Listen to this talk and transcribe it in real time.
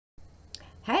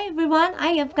Hey everyone,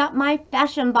 I have got my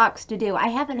fashion box to do. I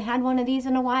haven't had one of these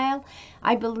in a while.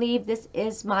 I believe this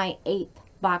is my 8th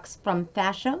box from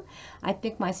Fashom. I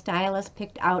think my stylist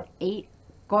picked out 8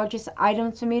 gorgeous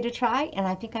items for me to try, and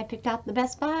I think I picked out the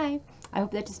best 5. I hope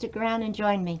that you stick around and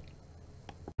join me.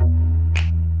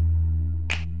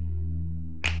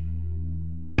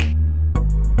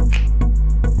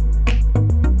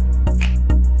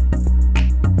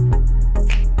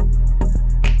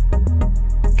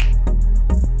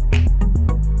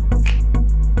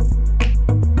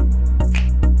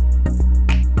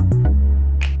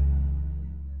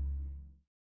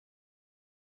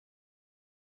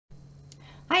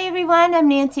 Hi everyone, I'm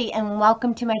Nancy and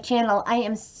welcome to my channel. I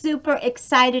am super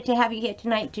excited to have you here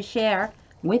tonight to share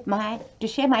my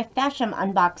Fashom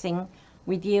unboxing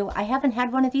with you. I haven't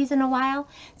had one of these in a while,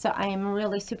 so I am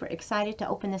really super excited to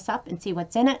open this up and see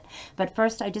what's in it. But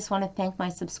first, I just want to thank my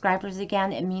subscribers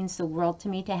again. It means the world to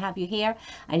me to have you here.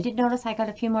 I did notice I got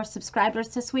a few more subscribers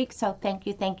this week, so thank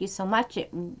you so much.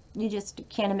 You just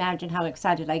can't imagine how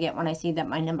excited I get when I see that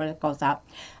my number goes up.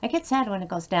 I get sad when it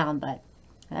goes down, but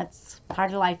that's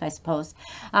part of life, I suppose.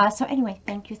 So anyway,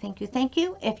 thank you.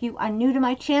 If you are new to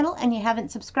my channel and you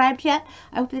haven't subscribed yet,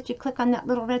 I hope that you click on that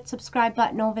little red subscribe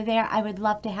button over there. I would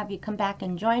love to have you come back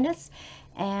and join us.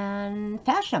 And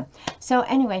Fashom. So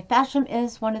anyway, Fashom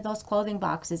is one of those clothing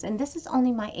boxes, and this is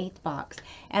only my 8th box.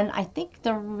 And I think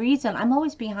the reason I'm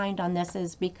always behind on this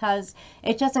is because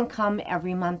it doesn't come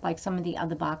every month like some of the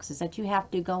other boxes that you have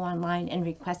to go online and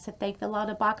request that they fill out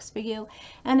a box for you.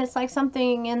 And it's like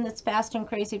something in this fast and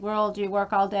crazy world. You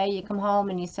work all day, you come home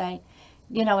and you say,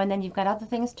 you know, and then you've got other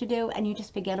things to do and you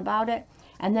just forget about it.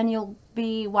 And then you'll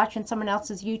be watching someone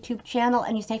else's YouTube channel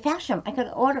and you say, Fashom, I could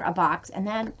order a box, and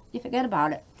then you forget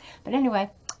about it. But anyway,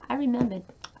 I remembered.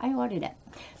 I ordered it.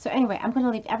 So anyway, I'm going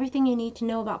to leave everything you need to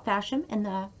know about Fashom in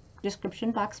the description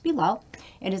box below.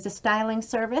 It is a styling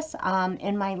service.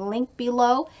 In my link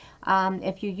below,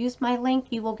 if you use my link,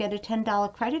 you will get a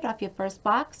 $10 credit off your first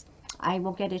box. I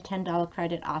will get a $10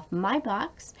 credit off my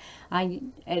box.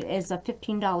 It is a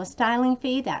 $15 styling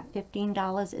fee. That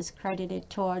 $15 is credited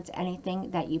towards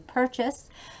anything that you purchase.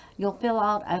 You'll fill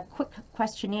out a quick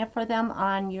questionnaire for them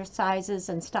on your sizes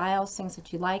and styles, things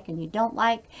that you like and you don't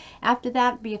like. After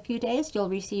that, be a few days, you'll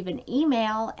receive an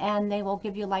email and they will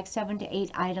give you like 7 to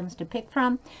 8 items to pick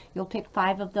from. You'll pick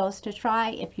 5 of those to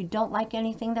try. If you don't like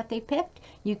anything that they picked,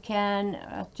 you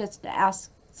can just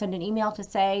send an email to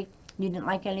say you didn't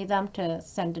like any of them, to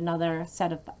send another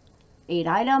set of 8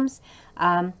 items.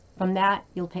 From that,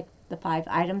 you'll pick the 5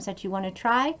 items that you want to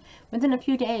try. Within a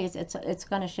few days, it's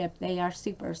going to ship. They are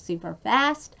super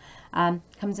fast.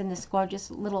 Comes in this gorgeous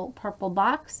little purple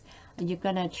box. You're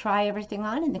going to try everything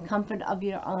on in the comfort of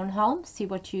your own home. See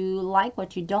what you like,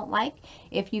 what you don't like.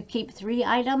 If you keep 3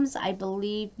 items, I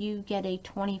believe you get a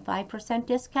 25%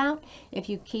 discount. If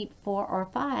you keep 4 or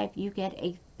 5, you get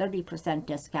a 30%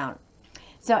 discount.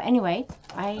 So anyway,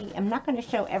 I am not going to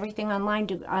show everything online,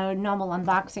 do a normal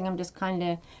unboxing. I'm just kind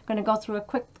of going to go through a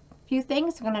quick few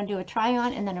things. I'm going to do a try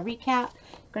on and then a recap.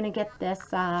 I'm going to get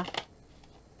this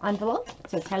envelope.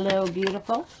 It says, hello,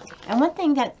 beautiful. And one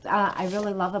thing that I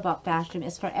really love about Fashom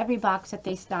is for every box that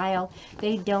they style,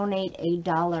 they donate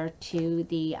 $1 to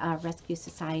the Rescue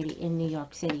Society in New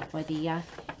York City for the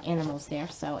animals there.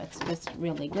 So it's just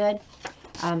really good.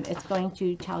 It's going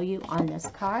to tell you on this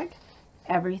card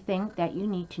everything that you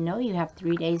need to know. You have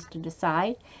 3 days to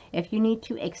decide. If you need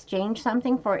to exchange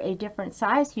something for a different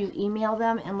size, you email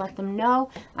them and let them know.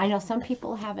 I know some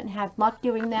people haven't had luck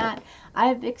doing that.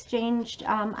 I've exchanged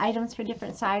items for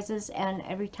different sizes, and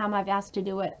every time I've asked to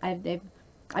do it, I've been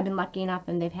lucky enough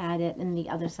and they've had it in the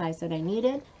other size that I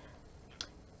needed.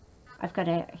 I've got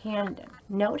a hand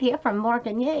note here from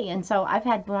Morgan, yay, and so I've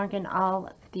had Morgan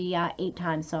all the 8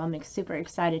 times, so I'm super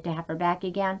excited to have her back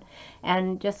again.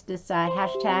 And just this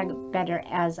hashtag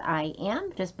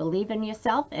BetterAsIAm, just believe in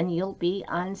yourself and you'll be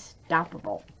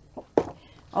unstoppable.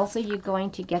 Also, you're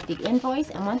going to get the invoice,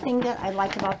 and one thing that I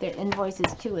like about their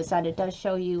invoices too is that it does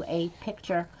show you a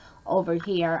picture over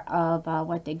here of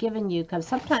what they're giving you, because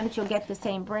sometimes you'll get the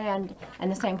same brand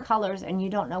and the same colors and you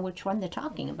don't know which one they're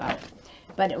talking about.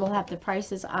 But it will have the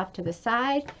prices off to the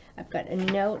side. I've got a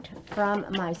note from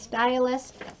my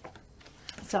stylist,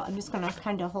 so I'm just going to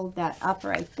kind of hold that up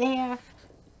right there.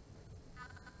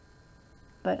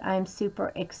 But I'm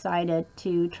super excited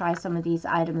to try some of these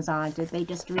items on. They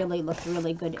just really look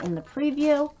really good in the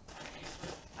preview.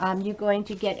 You're going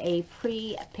to get a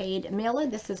prepaid mailer.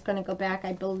 This is going to go back,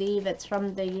 I believe it's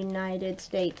from the United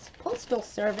States Postal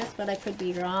Service, but I could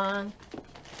be wrong.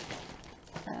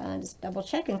 Just double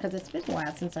checking because it's been a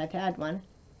while since I've had one.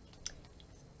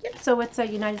 Yep, so it's a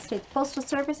United States Postal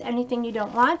Service. Anything you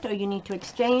don't want or you need to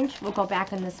exchange will go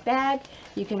back in this bag.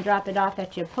 You can drop it off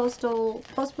at your post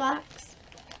box.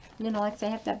 You know, like I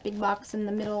have that big box in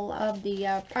the middle of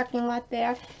the parking lot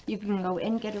there. You can go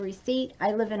in, get a receipt.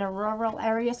 I live in a rural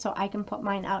area, so I can put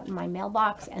mine out in my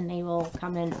mailbox and they will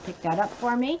come and pick that up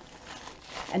for me.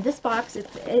 And this box,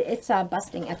 it's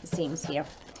busting at the seams here.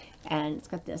 And it's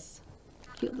got this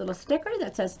cute little sticker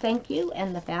that says thank you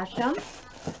and the Fashom.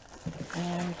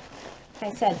 And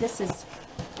like I said, this is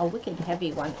a wicked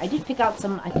heavy one. I did pick out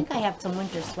some, I think I have some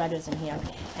winter sweaters in here.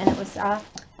 And it was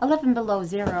 11 below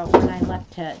zero when I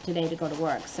left today to go to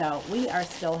work. So we are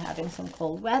still having some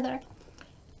cold weather.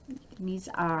 These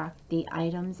are the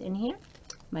items in here.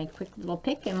 My quick little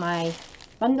pick in my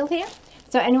bundle here.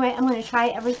 So anyway, I'm going to try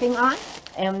everything on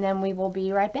and then we will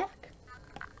be right back.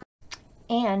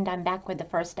 And I'm back with the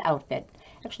first outfit.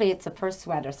 Actually, it's the first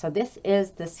sweater. So this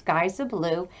is the Skies of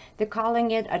Blue. They're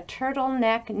calling it a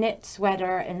turtleneck knit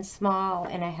sweater in small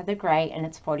and a heather gray, and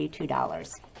it's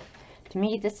 $42. To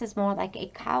me, this is more like a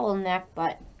cowl neck,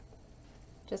 but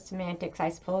just semantics, I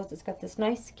suppose. It's got this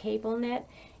nice cable knit.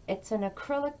 It's an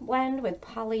acrylic blend with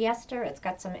polyester. It's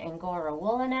got some Angora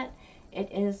wool in it.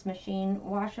 It is machine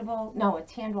washable. No,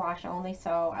 it's hand wash only,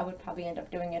 so I would probably end up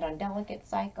doing it on delicate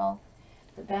cycle.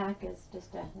 The back is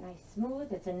just a nice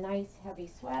smooth. It's a nice heavy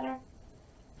sweater.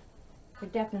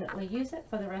 Could definitely use it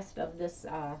for the rest of this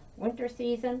winter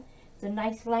season. It's a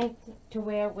nice length to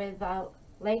wear with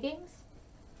leggings.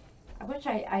 I wish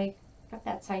I got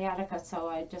that sciatica, so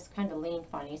I just kind of lean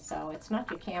funny. So it's not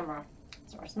your camera,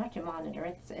 or it's not your monitor.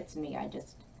 It's me. I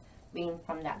just lean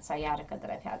from that sciatica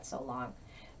that I've had so long.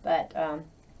 But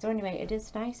so anyway, it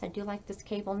is nice. I do like this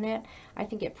cable knit. I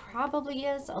think it probably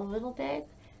is a little big.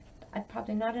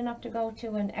 Probably not enough to go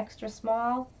to an extra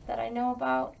small that I know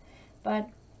about. But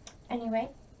anyway,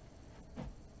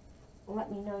 let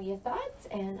me know your thoughts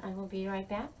and I will be right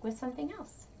back with something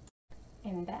else.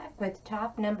 I'm back with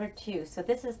top number 2. So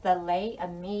this is the Les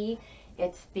Amis.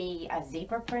 It's the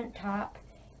zebra print top.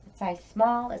 It's size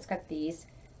small. It's got these,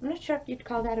 I'm not sure if you'd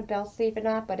call that a bell sleeve or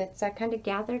not, but it's kind of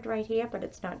gathered right here, but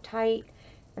it's not tight.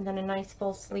 And then a nice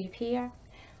full sleeve here.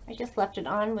 I just left it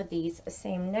on with these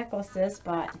same necklaces,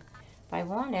 but if I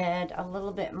wanted a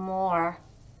little bit more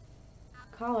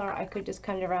color, I could just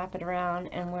kind of wrap it around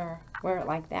and wear it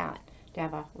like that to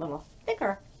have a little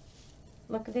thicker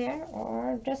look there,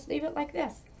 or just leave it like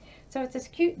this. So it's this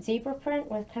cute zebra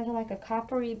print with kind of like a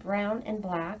coppery brown and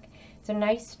black. It's a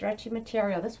nice stretchy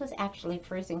material. This was actually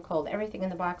freezing cold. Everything in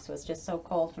the box was just so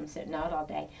cold from sitting out all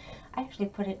day. I actually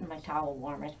put it in my towel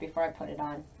warmer before I put it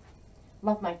on.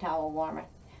 Love my towel warmer.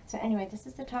 So anyway, this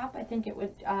is the top. I think it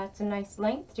would, it's a nice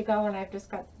length to go, and I've just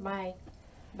got my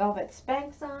velvet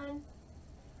Spanx on.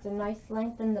 It's a nice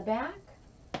length in the back.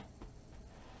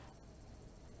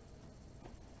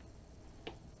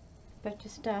 But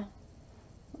just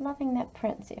loving that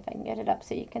print. See if I can get it up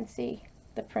so you can see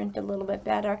the print a little bit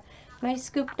better. Nice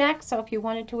scoop neck, so if you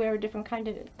wanted to wear a different kind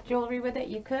of jewelry with it,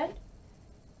 you could.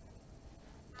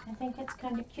 I think it's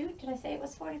kind of cute. Did I say it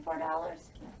was $44?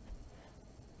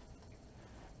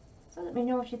 So let me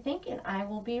know what you think, and I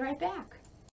will be right back.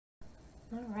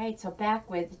 Alright, so back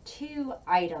with 2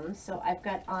 items. So I've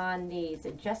got on these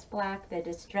Just Black, the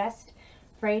distressed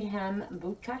frayed hem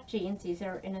boot cut jeans. These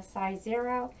are in a size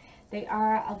 0. They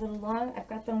are a little long. I've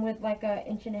got them with like a 1.5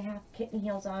 inch kitten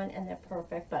heels on, and they're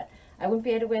perfect. But I wouldn't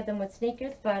be able to wear them with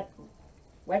sneakers, but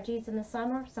wedgies in the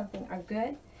summer, something are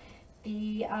good.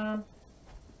 The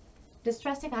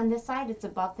distressing on this side, it's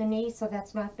above the knee, so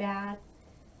that's not bad.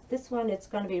 This one, it's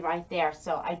going to be right there.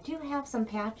 So I do have some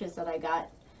patches that I got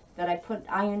that I put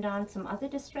ironed on some other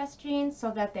distressed jeans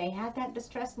so that they had that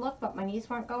distressed look, but my knees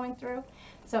weren't going through.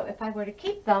 So if I were to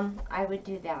keep them, I would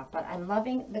do that. But I'm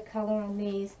loving the color on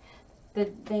these.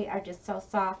 They are just so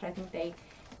soft. I think they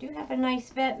do have a nice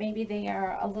fit. Maybe they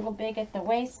are a little big at the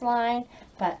waistline,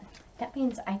 but that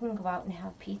means I can go out and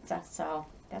have pizza, so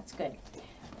that's good.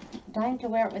 Dying to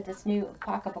wear it with this new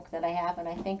pocketbook that I have, and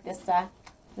I think this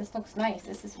looks nice.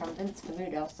 This is from Vince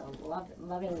Camuto, so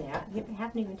loving that. You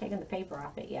haven't even taken the paper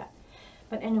off it yet.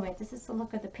 But anyway, this is the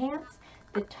look of the pants.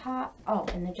 The top, oh,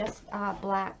 and the Just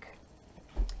Black.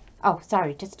 Oh,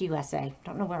 sorry, Just USA.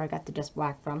 Don't know where I got the Just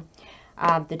Black from.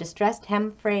 The distressed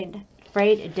hem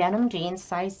frayed denim jeans,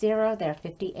 size 0. They're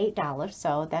 $58.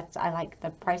 So I like the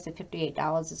price of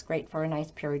 $58. Is great for a nice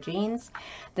pair of jeans.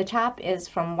 The top is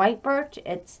from White Birch.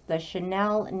 It's the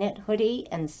Chanel knit hoodie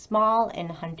in small in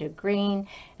hunter green,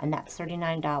 and that's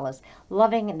 $39.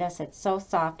 Loving this. It's so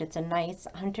soft. It's a nice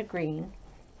hunter green.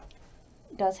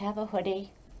 It does have a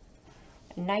hoodie.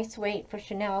 A nice weight for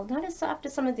Chanel. Not as soft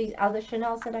as some of these other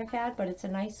Chanels that I've had, but it's a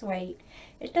nice weight.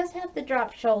 It does have the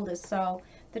drop shoulders, so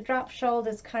the drop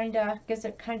shoulders kind of gives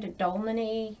it kind of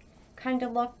dolman-y kind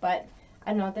of look, but I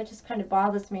don't know, that just kind of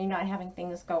bothers me not having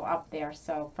things go up there.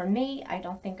 So for me, I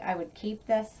don't think I would keep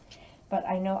this, but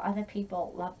I know other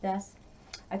people love this.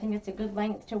 I think it's a good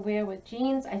length to wear with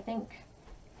jeans. I think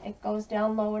it goes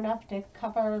down low enough to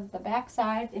cover the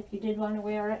backside if you did want to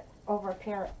wear it over a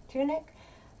pair of tunic.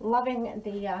 Loving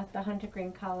the hunter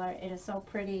green color. It is so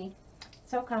pretty,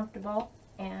 so comfortable,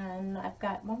 and I've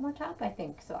got one more top, I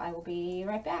think, so I will be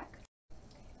right back.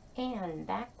 And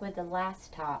back with the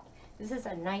last top. This is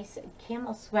a nice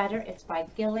camel sweater. It's by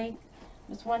Gilly.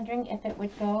 I was wondering if it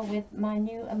would go with my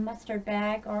new mustard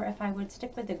bag, or if I would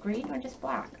stick with the green or just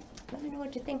black. Let me know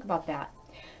what you think about that.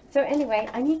 So anyway,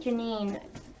 I need Janine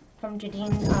from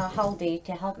Jadine Haldy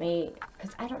to help me,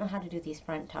 because I don't know how to do these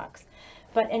front tucks.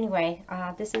 But anyway,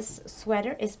 this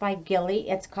sweater is by Gilly.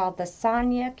 It's called the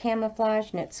Sonia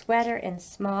Camouflage Knit Sweater in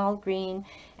small green,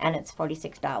 and it's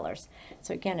 $46.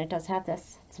 So again, it does have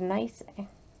this, it's nice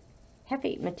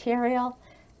heavy material.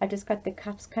 I just got the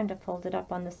cuffs kind of folded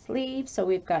up on the sleeve. So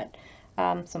we've got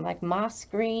some like moss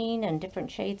green and different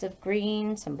shades of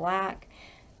green, some black,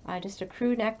 just a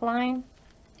crew neckline.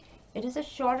 It is a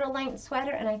shorter length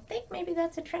sweater, and I think maybe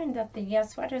that's a trend that the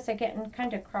sweaters are getting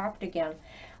kind of cropped again.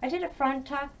 I did a front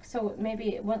tuck, so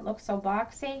maybe it wouldn't look so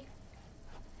boxy.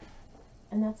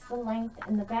 And that's the length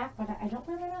in the back, but I don't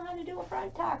really know how to do a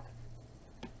front tuck.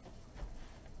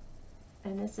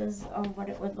 And this is what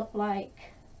it would look like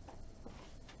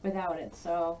without it.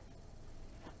 So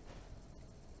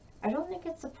I don't think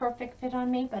it's a perfect fit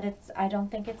on me, but I don't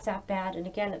think it's that bad. And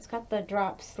again, it's got the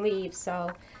drop sleeve,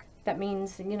 so that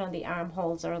means, you know, the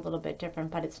armholes are a little bit different,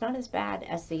 but it's not as bad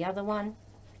as the other one.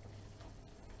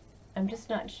 I'm just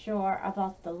not sure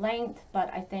about the length,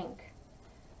 but I think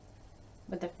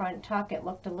with the front tuck it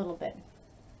looked a little bit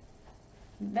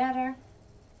better.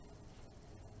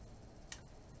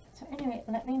 So anyway,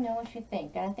 let me know what you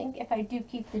think. And I think if I do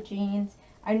keep the jeans,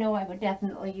 I know I would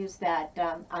definitely use that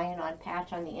iron-on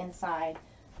patch on the inside.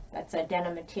 That's a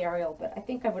denim material, but I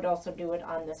think I would also do it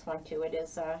on this one too. It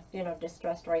is, you know,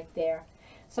 distressed right there.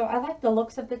 So I like the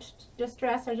looks of the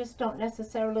distress. I just don't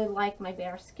necessarily like my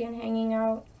bare skin hanging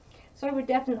out. So I would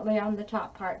definitely, on the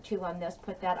top part too on this,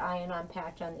 put that iron-on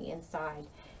patch on the inside.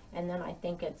 And then I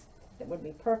think it would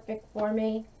be perfect for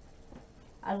me.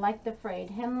 I like the frayed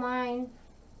hemline.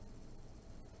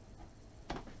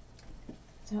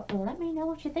 So let me know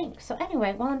what you think. So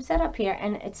anyway, while I'm set up here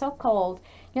and it's so cold,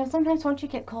 you know, sometimes once you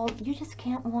get cold, you just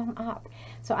can't warm up.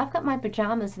 So I've got my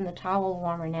pajamas in the towel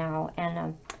warmer now, and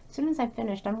as soon as I'm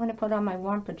finished, I'm going to put on my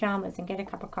warm pajamas and get a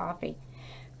cup of coffee.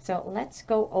 So let's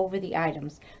go over the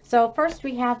items. So first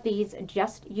we have these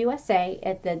Just USA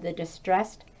at the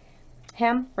distressed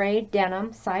hem frayed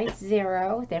denim, size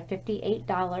 0. They're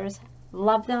 $58.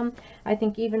 Love them. I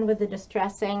think even with the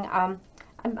distressing,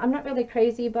 I'm not really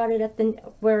crazy about it at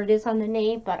where it is on the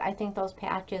knee, but I think those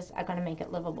patches are going to make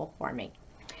it livable for me.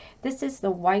 This is the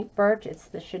white birch. It's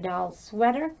the Chanel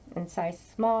sweater in size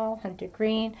small, hunter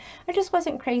green. I just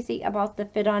wasn't crazy about the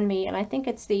fit on me, and I think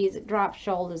it's these drop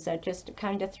shoulders that just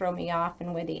kind of throw me off,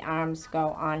 and where the arms go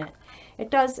on it.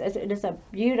 It is a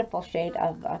beautiful shade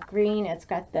of green. It's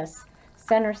got this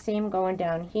center seam going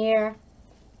down here.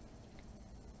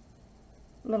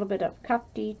 A little bit of cuff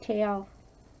detail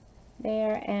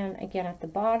there, and again at the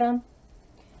bottom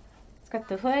it's got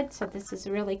the hood, so this is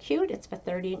really cute. It's for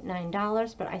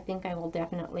 $39, but I think I will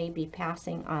definitely be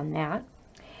passing on that.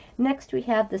 Next we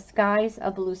have the Skies a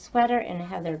blue sweater in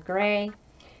heather gray.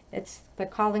 They're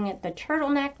calling it the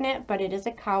turtleneck knit, but it is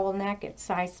a cowl neck. It's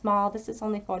size small. This is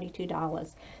only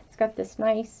 $42. It's got this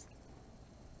nice,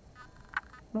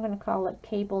 I'm going to call it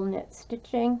cable knit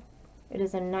stitching. It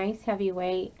is a nice heavy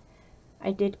weight.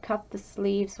 I did cuff the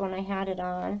sleeves when I had it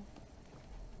on.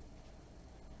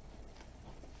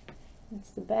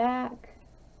 It's the back.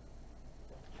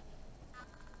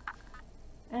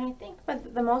 And I think for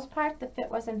the most part the fit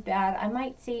wasn't bad. I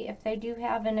might see if they do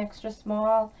have an extra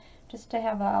small just to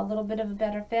have a little bit of a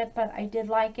better fit, but I did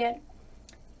like it.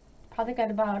 Probably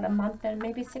got about a month and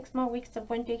maybe 6 more weeks of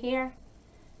winter here.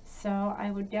 So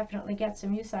I would definitely get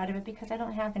some use out of it because I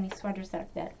don't have any sweaters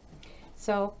that fit.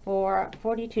 So for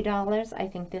 $42, I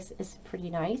think this is pretty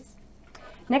nice.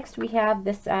 Next we have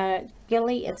this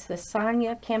Gilly. It's the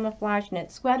Sonia Camouflage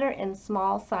Knit Sweater in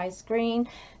small size green.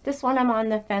 This one I'm on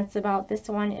the fence about. This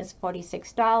one is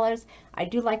 $46. I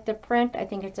do like the print. I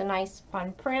think it's a nice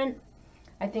fun print.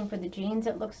 I think for the jeans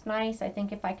it looks nice. I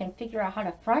think if I can figure out how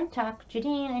to front tuck,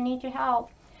 Jadine, I need your help.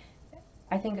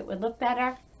 I think it would look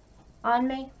better on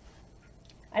me.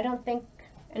 I don't think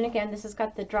And again, this has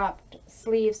got the dropped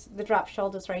sleeves, the dropped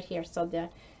shoulders right here, so the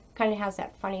kind of has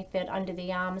that funny fit under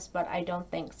the arms, but I don't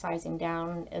think sizing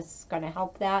down is going to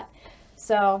help that.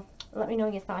 So let me know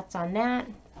your thoughts on that.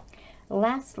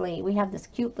 Lastly, we have this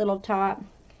cute little top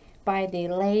by the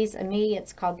Les Amis.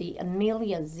 It's called the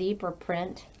Amelia Zebra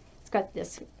print. It's got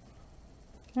this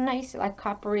nice like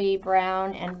coppery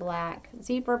brown and black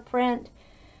zebra print.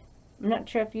 I'm not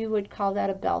sure if you would call that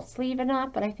a bell sleeve or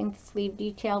not, but I think the sleeve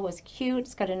detail was cute.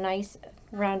 It's got a nice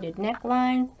rounded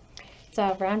neckline. It's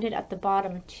rounded at the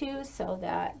bottom too, so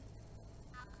that,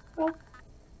 well,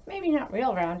 maybe not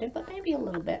real rounded, but maybe a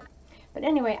little bit. But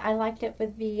anyway, I liked it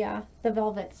with the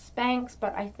velvet Spanx,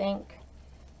 but I think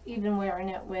even wearing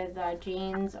it with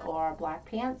jeans or black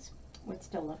pants would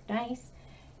still look nice.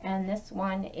 And this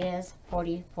one is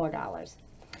 $44.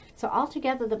 So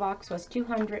altogether the box was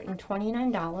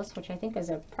 $229, which I think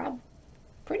is a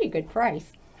pretty good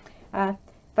price. If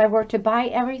I were to buy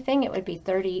everything, it would be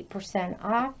 30%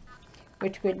 off,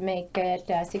 which would make it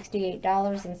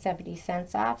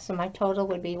 $68.70 off. So my total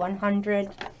would be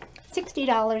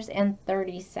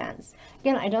 $160.30.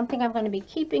 Again, I don't think I'm going to be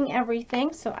keeping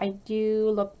everything, so I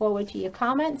do look forward to your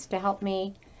comments to help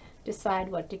me decide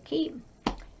what to keep.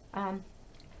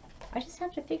 I just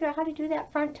have to figure out how to do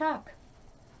that front tuck.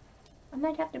 I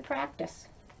might have to practice.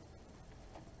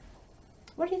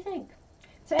 What do you think?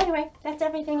 So anyway, that's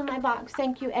everything in my box.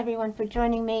 Thank you everyone for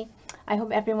joining me. I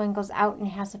hope everyone goes out and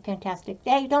has a fantastic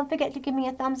day. Don't forget to give me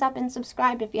a thumbs up and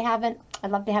subscribe if you haven't.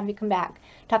 I'd love to have you come back.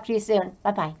 Talk to you soon.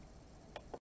 Bye-bye.